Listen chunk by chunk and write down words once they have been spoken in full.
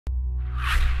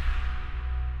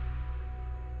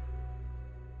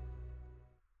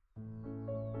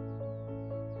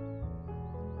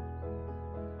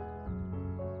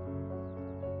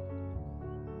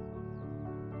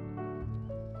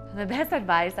The best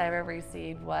advice I ever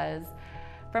received was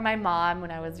from my mom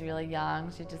when I was really young.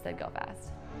 She just said, go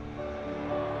fast.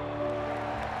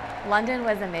 London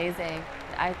was amazing.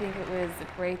 I think it was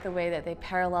great the way that they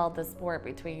paralleled the sport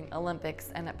between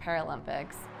Olympics and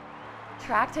Paralympics.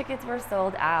 Track tickets were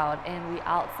sold out and we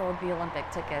outsold the Olympic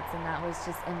tickets, and that was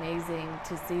just amazing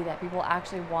to see that people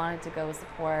actually wanted to go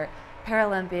support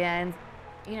Paralympians.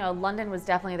 You know, London was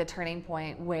definitely the turning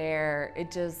point where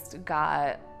it just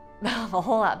got a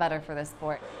whole lot better for the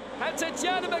sport. And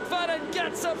Tatyana McFadden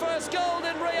gets her first gold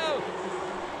in Rio.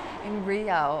 In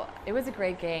Rio, it was a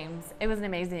great games. It was an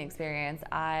amazing experience.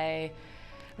 I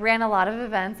ran a lot of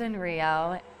events in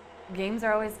Rio. Games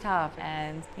are always tough,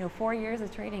 and 4 years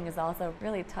of training is also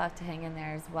really tough to hang in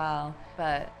there as well.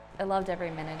 But I loved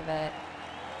every minute of it.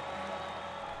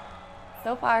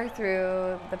 So far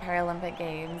through the Paralympic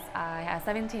Games, I have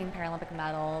 17 Paralympic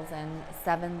medals and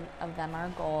 7 of them are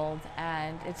gold,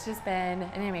 and it's just been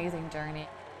an amazing journey.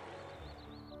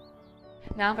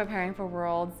 Now I'm preparing for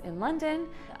Worlds in London.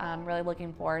 I'm really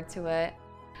looking forward to it.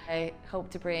 I hope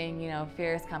to bring,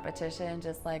 fierce competition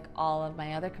just like all of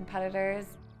my other competitors.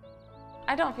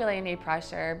 I don't feel any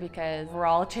pressure because we're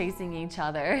all chasing each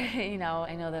other. I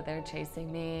know that they're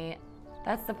chasing me.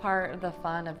 That's the part of the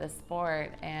fun of the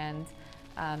sport, and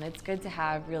it's good to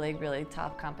have really, really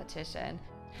tough competition.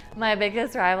 My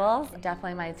biggest rivals,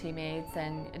 definitely my teammates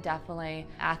and definitely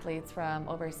athletes from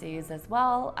overseas as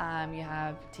well. You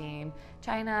have Team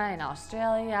China and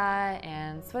Australia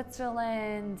and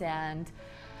Switzerland, and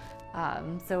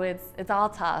so it's all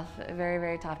tough, very,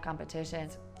 very tough competition.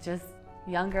 Just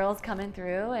young girls coming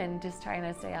through and just trying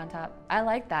to stay on top. I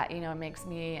like that, it makes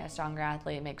me a stronger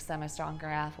athlete, it makes them a stronger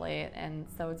athlete, and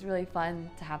so it's really fun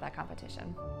to have that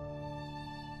competition.